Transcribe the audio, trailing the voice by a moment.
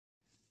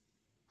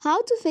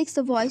How to fix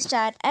the voice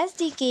chat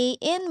SDK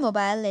in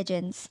Mobile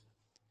Legends.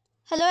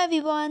 Hello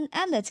everyone,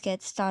 and let's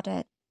get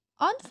started.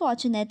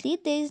 Unfortunately,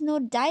 there is no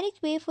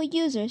direct way for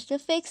users to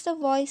fix the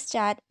voice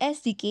chat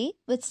SDK,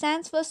 which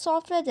stands for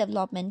Software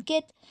Development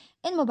Kit,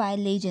 in Mobile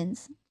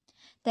Legends.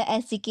 The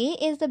SDK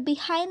is the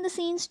behind the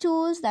scenes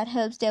tools that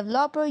helps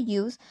developer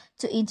use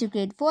to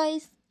integrate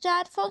voice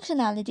chat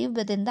functionality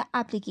within the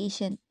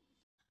application.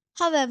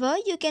 However,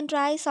 you can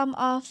try some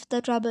of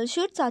the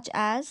troubleshoot such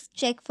as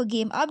check for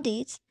game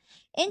updates,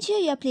 ensure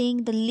you're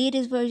playing the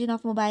latest version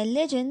of Mobile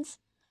Legends.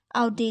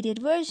 Outdated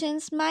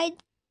versions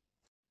might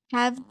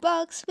have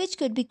bugs which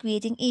could be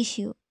creating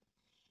issue.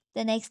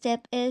 The next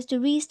step is to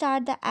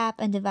restart the app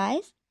and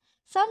device.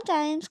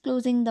 Sometimes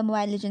closing the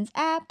Mobile Legends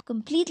app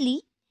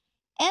completely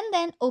and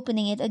then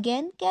opening it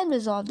again can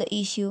resolve the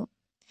issue.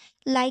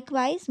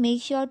 Likewise,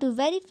 make sure to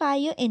verify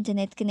your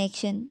internet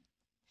connection.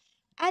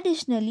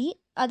 Additionally,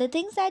 other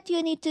things that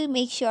you need to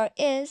make sure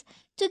is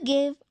to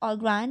give or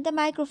grant the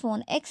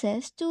microphone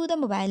access to the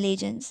mobile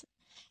agents.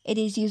 It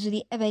is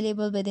usually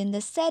available within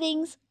the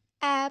settings,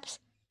 apps,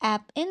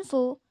 app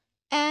info,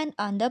 and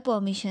under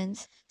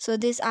permissions. So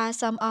these are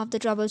some of the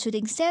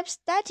troubleshooting steps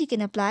that you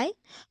can apply.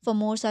 For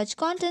more such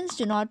contents,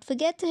 do not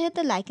forget to hit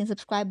the like and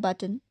subscribe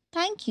button.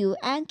 Thank you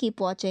and keep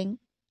watching.